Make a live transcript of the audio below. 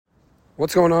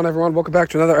What's going on, everyone? Welcome back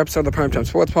to another episode of the Primetime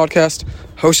Sports Podcast,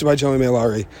 hosted by Joey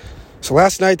Mailari. So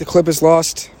last night, the Clippers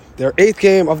lost their 8th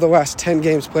game of the last 10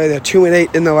 games played. They're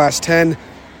 2-8 in the last 10.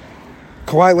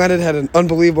 Kawhi Leonard had an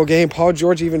unbelievable game. Paul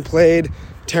George even played.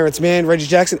 Terrence Mann, Reggie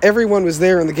Jackson, everyone was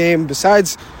there in the game.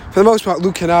 Besides, for the most part,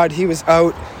 Luke Kennard, he was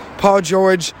out. Paul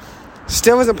George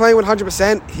still isn't playing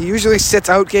 100%. He usually sits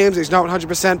out games. He's not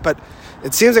 100%, but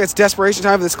it seems like it's desperation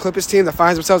time for this Clippers team that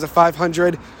finds themselves at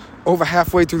 500 over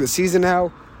halfway through the season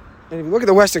now. And if you look at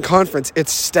the Western Conference,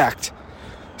 it's stacked.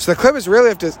 So the Clippers really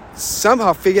have to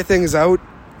somehow figure things out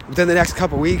within the next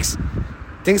couple weeks.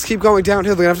 Things keep going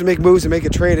downhill. They're going to have to make moves and make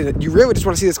a trade. And you really just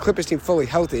want to see this Clippers team fully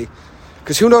healthy.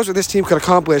 Because who knows what this team could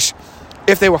accomplish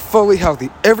if they were fully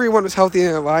healthy. Everyone was healthy in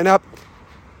their lineup.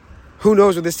 Who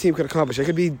knows what this team could accomplish. They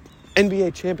could be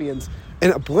NBA champions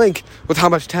in a blink with how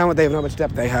much talent they have and how much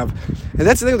depth they have. And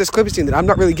that's the thing with this Clippers team that I'm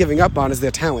not really giving up on is their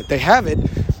talent. They have it.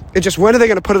 It's just when are they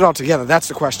going to put it all together? That's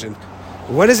the question.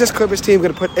 When is this Clippers team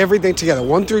going to put everything together?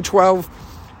 1 through 12,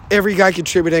 every guy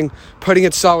contributing, putting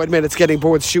in solid minutes, getting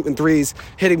boards, shooting threes,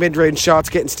 hitting mid-range shots,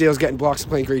 getting steals, getting blocks, and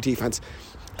playing great defense.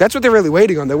 That's what they're really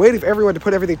waiting on. They're waiting for everyone to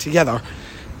put everything together.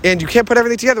 And you can't put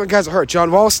everything together when guys are hurt.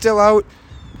 John Wall's still out.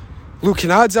 Luke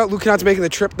Kennard's out. Luke Kennard's making the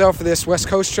trip, though, for this West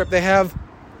Coast trip they have.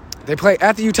 They play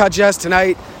at the Utah Jazz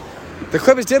tonight. The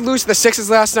Clippers did lose to the Sixers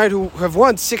last night, who have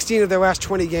won 16 of their last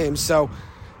 20 games. So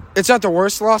it's not the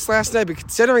worst loss last night, but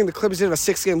considering the Clippers did have a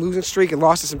 6-game losing streak and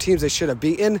lost to some teams they should have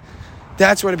beaten,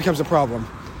 that's when it becomes a problem.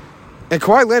 And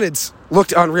Kawhi Leonard's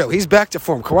looked unreal. He's back to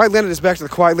form. Kawhi Leonard is back to the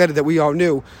Kawhi Leonard that we all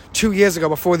knew 2 years ago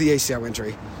before the ACL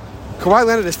injury. Kawhi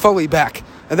Leonard is fully back.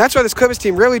 And that's why this Clippers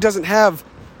team really doesn't have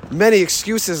many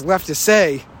excuses left to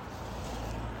say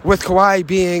with Kawhi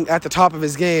being at the top of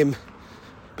his game.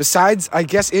 Besides, I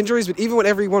guess, injuries, but even when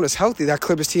everyone was healthy, that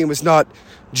Clippers team was not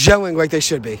gelling like they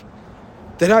should be.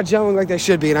 They're not gelling like they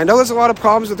should be. And I know there's a lot of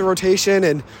problems with the rotation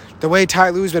and the way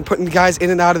Ty Lue's been putting guys in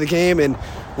and out of the game, and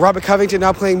Robert Covington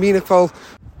not playing meaningful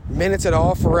minutes at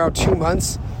all for around 2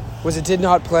 months. Was it did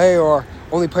not play or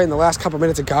only played in the last couple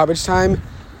minutes of garbage time?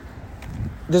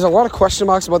 There's a lot of question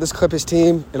marks about this Clippers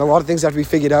team, and a lot of things have to be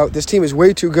figured out. This team is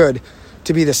way too good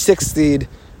to be the 6th seed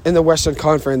in the Western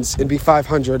Conference and be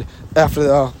 500 after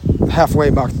the halfway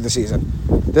mark of the season.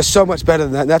 They're so much better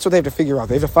than that, and that's what they have to figure out.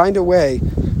 They have to find a way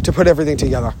to put everything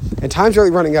together. And time's really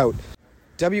running out.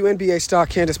 WNBA star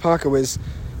Candace Parker was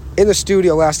in the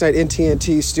studio last night in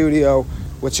TNT studio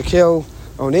with Shaquille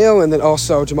O'Neal and then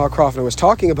also Jamal Crawford, and was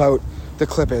talking about the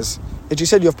Clippers. And she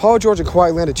said you have Paul George and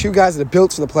Kawhi Leonard, 2 guys that are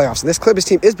built for the playoffs. And this Clippers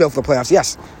team is built for the playoffs.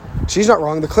 Yes, she's not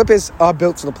wrong. The Clippers are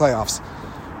built for the playoffs.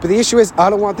 But the issue is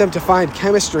I don't want them to find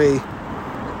chemistry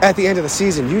at the end of the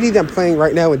season. You need them playing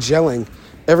right now and gelling.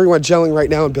 Everyone gelling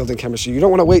right now and building chemistry. You don't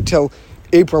want to wait till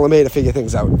April or May to figure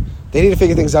things out. They need to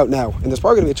figure things out now. And there's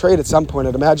probably going to be a trade at some point.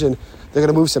 I'd imagine they're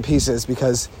going to move some pieces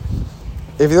because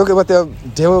if you look at what they're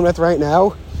dealing with right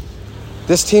now,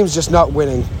 this team's just not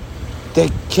winning. They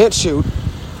can't shoot.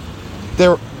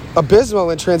 They're abysmal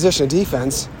in transition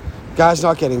defense. Guys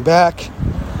not getting back.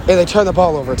 And they turn the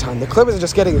ball over a ton. The Clippers are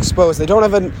just getting exposed. They don't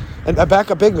have a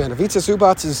backup big man. Ivica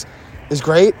Zubac is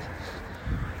great,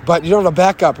 but you don't have a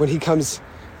backup when he comes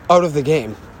out of the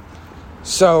game.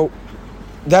 So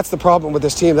that's the problem with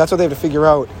this team. That's what they have to figure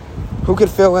out. Who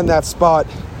could fill in that spot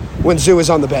when Zoo is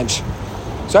on the bench?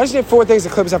 So I just need 4 things the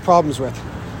Clippers have problems with.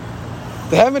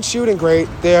 They haven't been shooting great.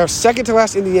 They're second to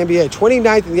last in the NBA,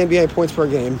 29th in the NBA in points per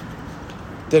game.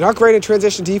 They're not great in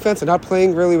transition defense. They're not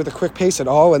playing really with a quick pace at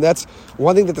all. And that's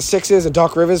one thing that the Sixers and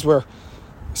Doc Rivers were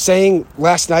saying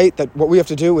last night, that what we have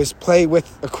to do is play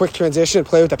with a quick transition,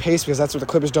 play with the pace, because that's what the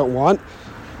Clippers don't want.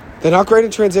 They're not great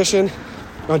in transition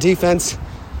on defense.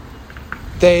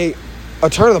 They are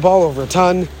turning the ball over a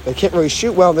ton. They can't really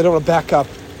shoot well. And they don't have a backup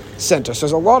center. So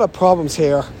there's a lot of problems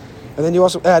here. And then you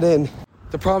also add in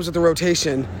the problems with the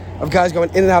rotation of guys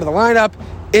going in and out of the lineup,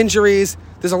 injuries.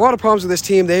 There's a lot of problems with this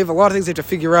team. They have a lot of things they have to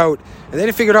figure out, and they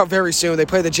need to figure it out very soon. They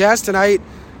play the Jazz tonight.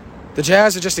 The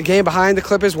Jazz are just a game behind the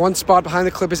Clippers, 1 spot behind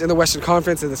the Clippers in the Western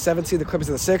Conference. They're the 7th seed, the Clippers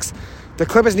are the 6th. The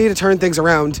Clippers need to turn things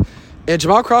around, and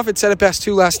Jamal Crawford said it best,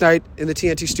 too, last night in the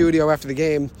TNT studio after the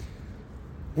game.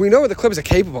 We know what the Clippers are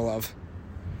capable of.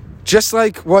 Just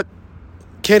like what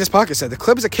Candace Parker said, the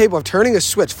Clippers are capable of turning a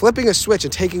switch, flipping a switch,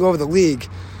 and taking over the league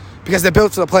because they're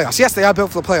built for the playoffs. Yes, they are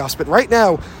built for the playoffs, but right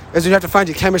now, as you have to find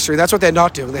your chemistry, that's what they're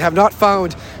not doing. They have not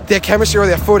found their chemistry or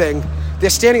their footing.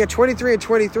 They're standing at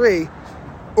 23-23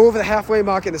 over the halfway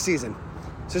mark in the season.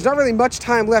 So there's not really much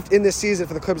time left in this season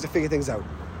for the Clippers to figure things out.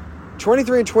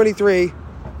 23-23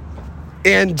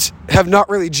 and have not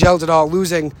really gelled at all,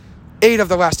 losing 8 of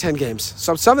the last 10 games.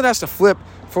 So something has to flip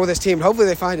for this team. Hopefully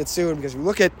they find it soon, because if you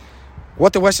look at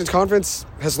what the Western Conference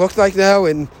has looked like now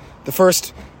in the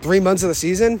first 3 months of the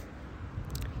season,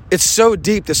 it's so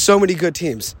deep. There's so many good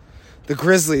teams. The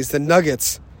Grizzlies, the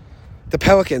Nuggets, the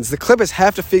Pelicans. The Clippers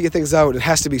have to figure things out. It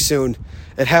has to be soon.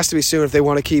 It has to be soon if they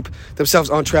want to keep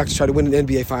themselves on track to try to win an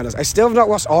NBA Finals. I still have not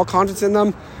lost all confidence in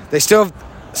them. They still have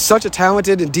such a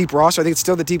talented and deep roster. I think it's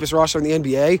still the deepest roster in the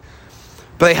NBA.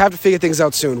 But they have to figure things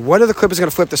out soon. When are the Clippers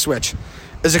going to flip the switch?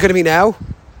 Is it going to be now?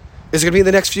 Is it going to be in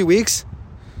the next few weeks?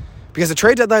 Because the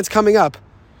trade deadline's coming up.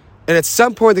 And at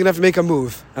some point, they're going to have to make a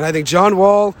move. And I think John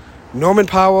Wall, Norman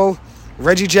Powell,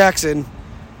 Reggie Jackson,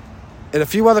 and a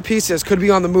few other pieces could be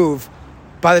on the move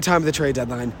by the time of the trade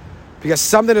deadline. Because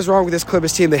something is wrong with this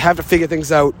Clippers team. They have to figure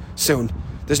things out soon.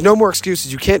 There's no more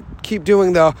excuses. You can't keep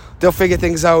doing they'll figure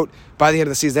things out by the end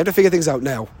of the season. They have to figure things out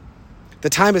now. The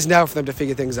time is now for them to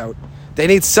figure things out. They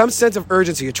need some sense of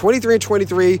urgency. You're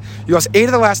 23-23. You lost 8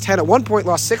 of the last 10. At one point,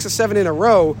 lost 6 or 7 in a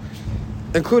row,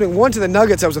 including one to the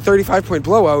Nuggets. That was a 35-point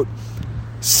blowout.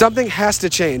 Something has to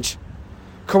change.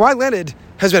 Kawhi Leonard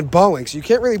has been balling, so you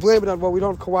can't really blame it on, we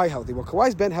don't have Kawhi healthy. Well,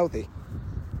 Kawhi's been healthy.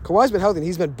 Kawhi's been healthy, and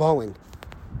he's been balling.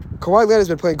 Kawhi Leonard's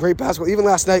been playing great basketball. Even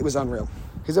last night was unreal.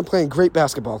 He's been playing great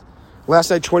basketball.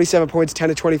 Last night, 27 points, 10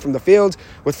 to 20 from the field,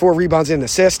 with 4 rebounds and an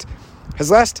assist.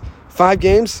 His last 5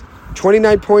 games,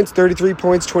 29 points, 33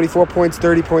 points, 24 points,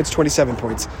 30 points, 27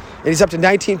 points. And he's up to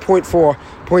 19.4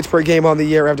 points per game on the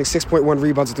year, averaging 6.1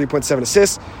 rebounds and 3.7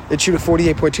 assists, and shooting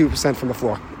 48.2% from the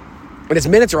floor. And his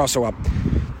minutes are also up.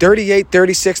 38,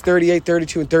 36, 38,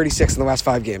 32, and 36 in the last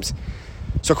 5 games.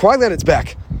 So Kawhi Leonard's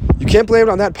back. You can't blame it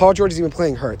on that. Paul George is even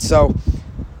playing hurt. So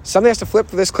something has to flip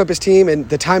for this Clippers team, and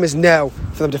the time is now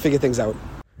for them to figure things out.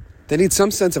 They need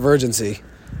some sense of urgency.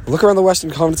 Look around the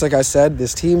Western Conference, like I said.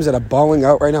 There's teams that are balling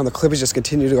out right now, and the Clippers just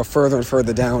continue to go further and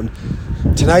further down.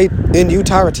 Tonight in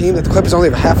Utah, a team that the Clippers only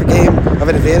have half a game of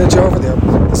an advantage over. They're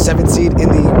the 7th seed in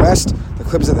the West. The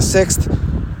Clippers are the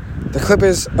 6th. The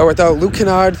Clippers are without Luke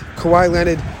Kennard, Kawhi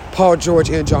Leonard, Paul George,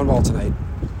 and John Wall tonight.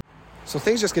 So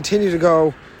things just continue to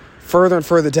go further and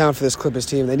further down for this Clippers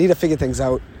team. They need to figure things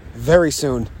out very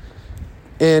soon.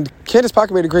 And Candace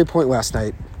Parker made a great point last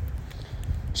night.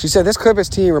 She said this Clippers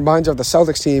team reminds her of the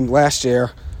Celtics team last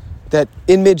year that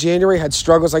in mid-January had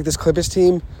struggles like this Clippers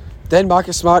team. Then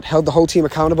Marcus Smart held the whole team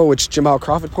accountable, which Jamal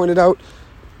Crawford pointed out.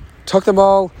 Took them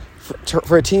all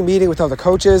for a team meeting with other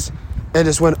coaches and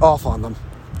just went off on them.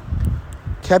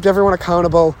 Kept everyone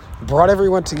accountable, brought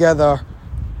everyone together,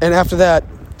 and after that,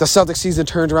 the Celtics season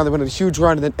turned around. They went on a huge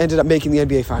run and then ended up making the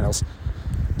NBA Finals.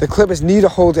 The Clippers need to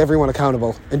hold everyone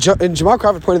accountable. And Jamal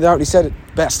Crawford pointed it out, and he said it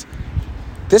best.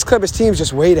 This Clippers team is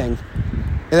just waiting.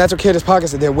 And that's what Candace Parker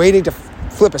said. They're waiting to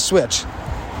flip a switch.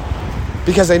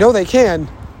 Because they know they can,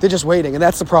 they're just waiting, and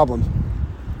that's the problem.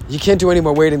 You can't do any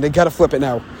more waiting. They got to flip it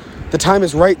now. The time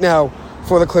is right now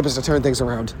for the Clippers to turn things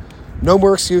around. No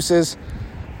more excuses.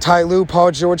 Ty Lue,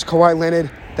 Paul George, Kawhi Leonard,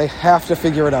 they have to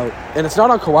figure it out. And it's not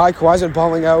on Kawhi. Kawhi's been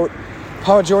balling out.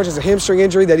 Paul George has a hamstring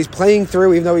injury that he's playing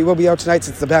through, even though he will be out tonight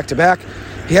since the back-to-back.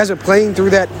 He has been playing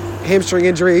through that hamstring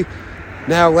injury.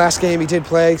 Now, last game he did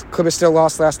play. Clippers still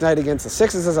lost last night against the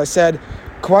Sixers, as I said.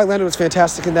 Kawhi Leonard was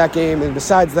fantastic in that game. And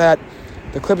besides that,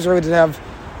 the Clippers really didn't have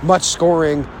much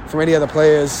scoring from any other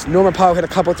players. Norman Powell hit a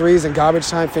couple threes in garbage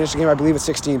time, finished the game, I believe, with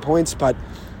 16 points. But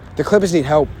the Clippers need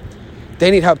help. They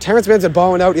need help. Terrence Mann's been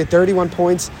balling out. He had 31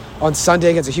 points on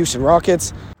Sunday against the Houston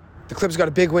Rockets. The Clippers got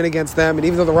a big win against them, and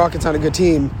even though the Rockets aren't a good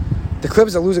team, the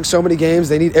Clippers are losing so many games,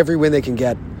 they need every win they can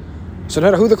get. So no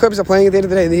matter who the Clippers are playing at the end of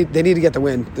the day, they need to get the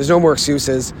win. There's no more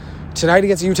excuses. Tonight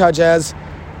against the Utah Jazz,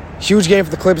 huge game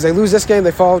for the Clippers. They lose this game,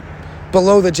 they fall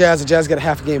below the Jazz. The Jazz get a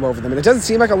half a game over them. And it doesn't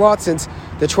seem like a lot since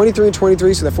they're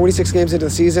 23-23, so they're 46 games into the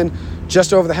season,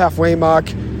 just over the halfway mark,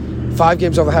 5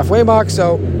 games over the halfway mark.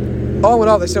 So all in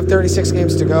all, they still have 36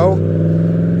 games to go.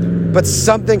 But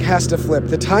something has to flip.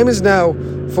 The time is now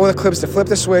for the Clippers to flip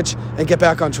the switch and get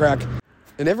back on track.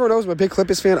 And everyone knows I'm a big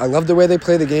Clippers fan. I love the way they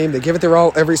play the game. They give it their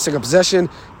all every single possession.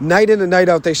 Night in and night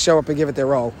out, they show up and give it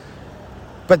their all.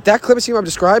 But that Clippers team I'm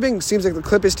describing seems like the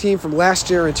Clippers team from last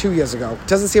year and 2 years ago. It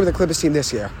doesn't seem like the Clippers team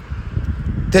this year.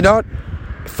 They're not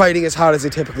fighting as hard as they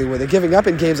typically would. They're giving up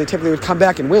in games they typically would come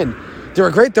back and win. They're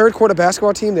a great third-quarter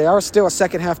basketball team. They are still a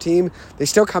second-half team. They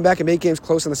still come back and make games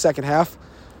close in the second half.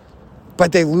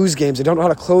 But they lose games. They don't know how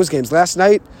to close games. Last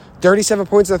night, 37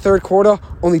 points in the third quarter,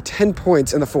 only 10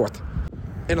 points in the fourth.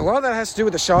 And a lot of that has to do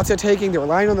with the shots they're taking. They're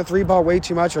relying on the 3-ball way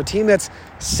too much. For a team that's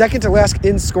second to last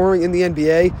in scoring in the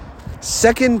NBA,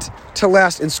 second to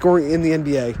last in scoring in the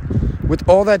NBA. With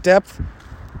all that depth,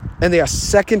 and they are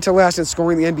second to last in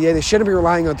scoring in the NBA, they shouldn't be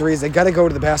relying on threes. They got to go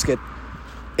to the basket.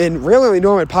 And really only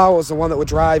Norman Powell is the one that would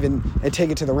drive and take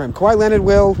it to the rim. Kawhi Leonard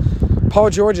will. Paul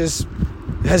George is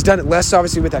has done it less,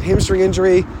 obviously, with that hamstring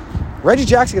injury. Reggie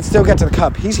Jackson can still get to the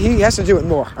cup. He has to do it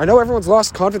more. I know everyone's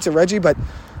lost confidence in Reggie, but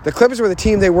the Clippers were the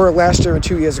team they were last year and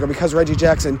 2 years ago because Reggie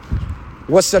Jackson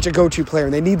was such a go-to player,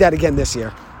 and they need that again this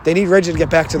year. They need Reggie to get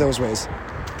back to those ways.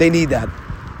 They need that.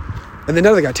 And then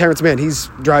another guy, Terrence Mann, he's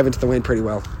driving to the lane pretty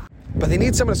well. But they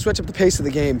need someone to switch up the pace of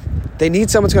the game. They need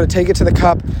someone who's going to take it to the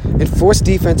cup and force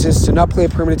defenses to not play a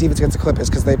perimeter defense against the Clippers,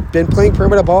 because they've been playing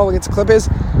perimeter ball against the Clippers,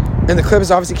 and the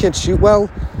Clippers obviously can't shoot well.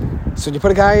 So when you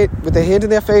put a guy with their hand in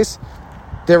their face,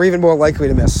 they're even more likely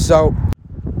to miss. So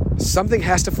something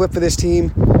has to flip for this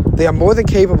team. They are more than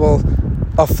capable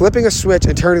of flipping a switch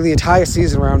and turning the entire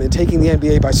season around and taking the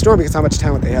NBA by storm because of how much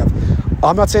talent they have.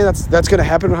 I'm not saying that's going to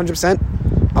happen 100%.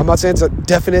 I'm not saying it's a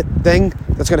definite thing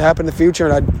that's going to happen in the future,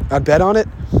 and I'd bet on it.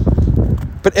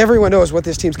 But everyone knows what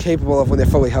this team's capable of when they're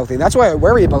fully healthy. And that's why I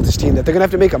worry about this team, that they're going to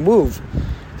have to make a move.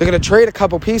 They're going to trade a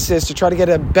couple pieces to try to get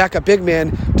a backup big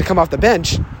man to come off the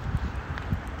bench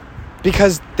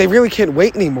because they really can't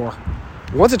wait anymore.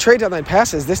 Once a trade deadline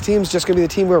passes, this team's just going to be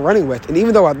the team we're running with. And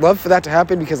even though I'd love for that to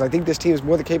happen because I think this team is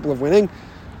more than capable of winning,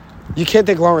 you can't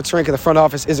think Lawrence Rank in the front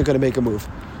office isn't going to make a move.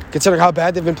 Considering how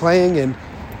bad they've been playing and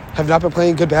have not been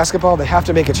playing good basketball, they have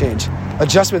to make a change.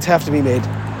 Adjustments have to be made.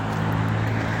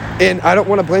 And I don't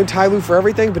want to blame Ty Lue for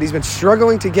everything, but he's been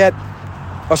struggling to get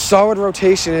a solid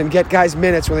rotation and get guys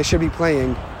minutes when they should be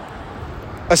playing,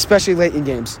 especially late in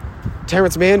games.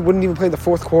 Terrence Mann wouldn't even play in the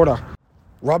fourth quarter.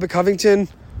 Robert Covington,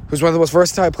 who's one of the most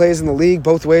versatile players in the league,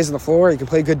 both ways on the floor. He can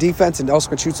play good defense and also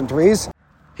can shoot some threes.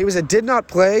 He was a did not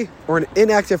play or an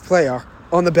inactive player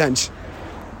on the bench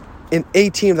in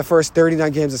 18 of the first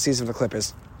 39 games of the season for the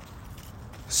Clippers.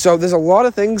 So there's a lot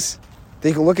of things that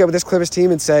you can look at with this Clippers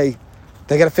team and say,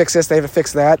 they got to fix this, they have to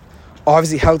fix that.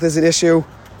 Obviously, health is an issue.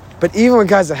 But even when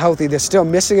guys are healthy, they're still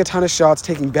missing a ton of shots,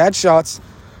 taking bad shots,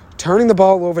 turning the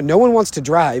ball over. No one wants to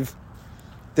drive.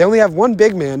 They only have one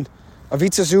big man,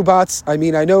 Ivica Zubac. I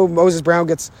mean, I know Moses Brown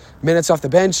gets minutes off the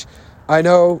bench. I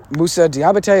know Musa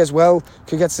Diabate as well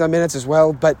could get some minutes as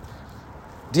well. But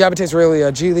Diabate's really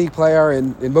a G League player,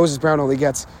 and Moses Brown only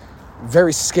gets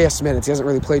very scarce minutes. He hasn't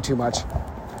really played too much.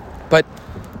 But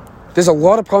there's a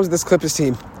lot of problems with this Clippers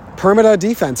team. Perimeter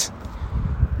defense.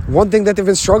 One thing that they've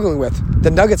been struggling with.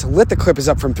 The Nuggets lit the Clippers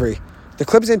up from three. The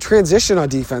Clippers in transition on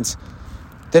defense.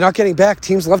 They're not getting back.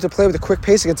 Teams love to play with a quick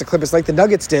pace against the Clippers like the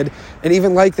Nuggets did, and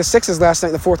even like the Sixers last night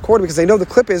in the fourth quarter, because they know the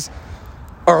Clippers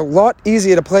are a lot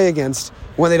easier to play against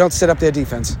when they don't set up their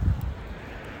defense.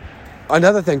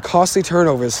 Another thing, costly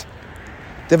turnovers.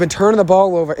 They've been turning the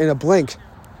ball over in a blink.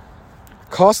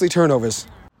 Costly turnovers.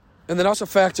 And then also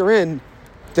factor in,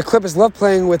 the Clippers love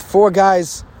playing with four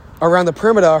guys around the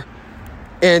perimeter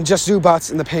and just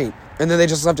Zubac in the paint. And then they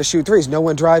just love to shoot threes. No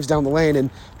one drives down the lane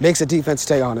and makes the defense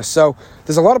stay honest. So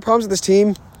there's a lot of problems with this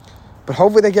team, but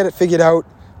hopefully they get it figured out.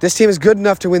 This team is good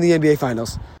enough to win the NBA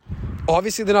Finals.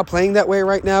 Obviously, they're not playing that way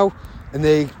right now, and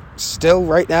they still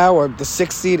right now are the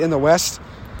 6th seed in the West.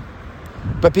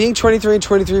 But being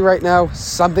 23-23 right now,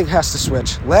 something has to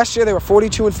switch. Last year, they were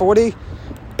 42-40,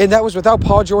 and that was without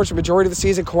Paul George for the majority of the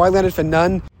season, Kawhi Leonard for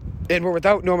none, and we're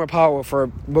without Norman Powell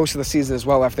for most of the season as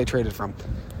well after they traded from.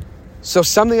 So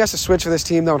something has to switch for this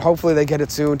team, though, and hopefully they get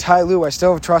it soon. Ty Lue, I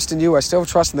still have trust in you. I still have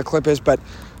trust in the Clippers, but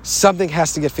something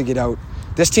has to get figured out.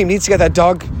 This team needs to get that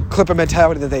dog Clipper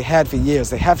mentality that they had for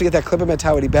years. They have to get that Clipper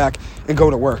mentality back and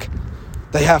go to work.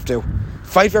 They have to.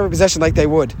 Fight for every possession like they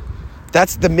would.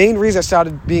 That's the main reason I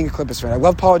started being a Clippers fan. I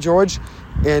love Paul George,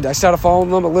 and I started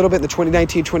following them a little bit in the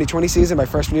 2019-2020 season, my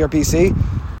freshman year at BC.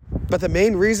 But the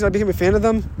main reason I became a fan of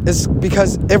them is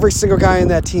because every single guy in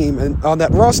that team and on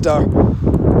that roster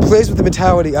plays with the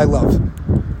mentality I love.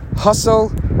 Hustle,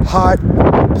 hot,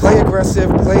 play aggressive,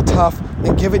 play tough,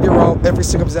 and give it your all every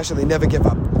single possession. They never give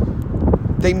up.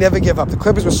 They never give up. The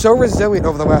Clippers were so resilient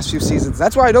over the last few seasons.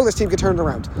 That's why I know this team can turn it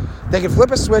around. They can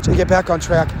flip a switch and get back on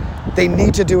track. They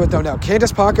need to do it, though, now.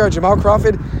 Candace Parker and Jamal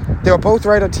Crawford, they were both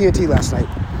right on TNT last night.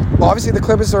 Obviously, the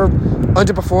Clippers are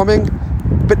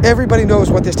underperforming, but everybody knows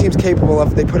what this team's capable of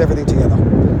if they put everything together.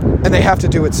 And they have to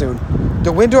do it soon.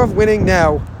 The window of winning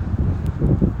now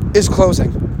is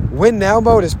closing. Win now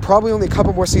mode is probably only a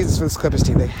couple more seasons for this Clippers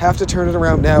team. They have to turn it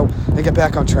around now and get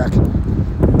back on track.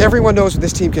 Everyone knows what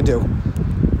this team can do.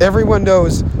 Everyone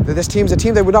knows that this team's a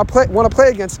team they would not want to play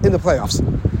against in the playoffs.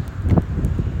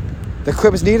 The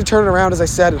Clippers need to turn it around, as I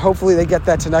said, and hopefully they get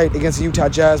that tonight against the Utah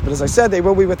Jazz. But as I said, they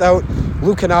will be without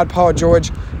Luke Kennard, Paul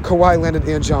George, Kawhi Leonard,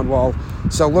 and John Wall.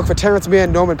 So look for Terrence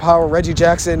Mann, Norman Powell, Reggie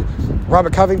Jackson,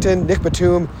 Robert Covington, Nick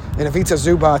Batum, and Ivica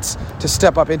Zubac to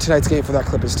step up in tonight's game for that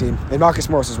Clippers team, and Marcus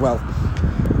Morris as well.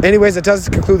 Anyways, that does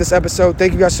conclude this episode.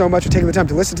 Thank you guys so much for taking the time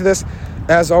to listen to this.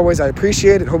 As always, I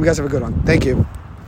appreciate it. Hope you guys have a good one. Thank you.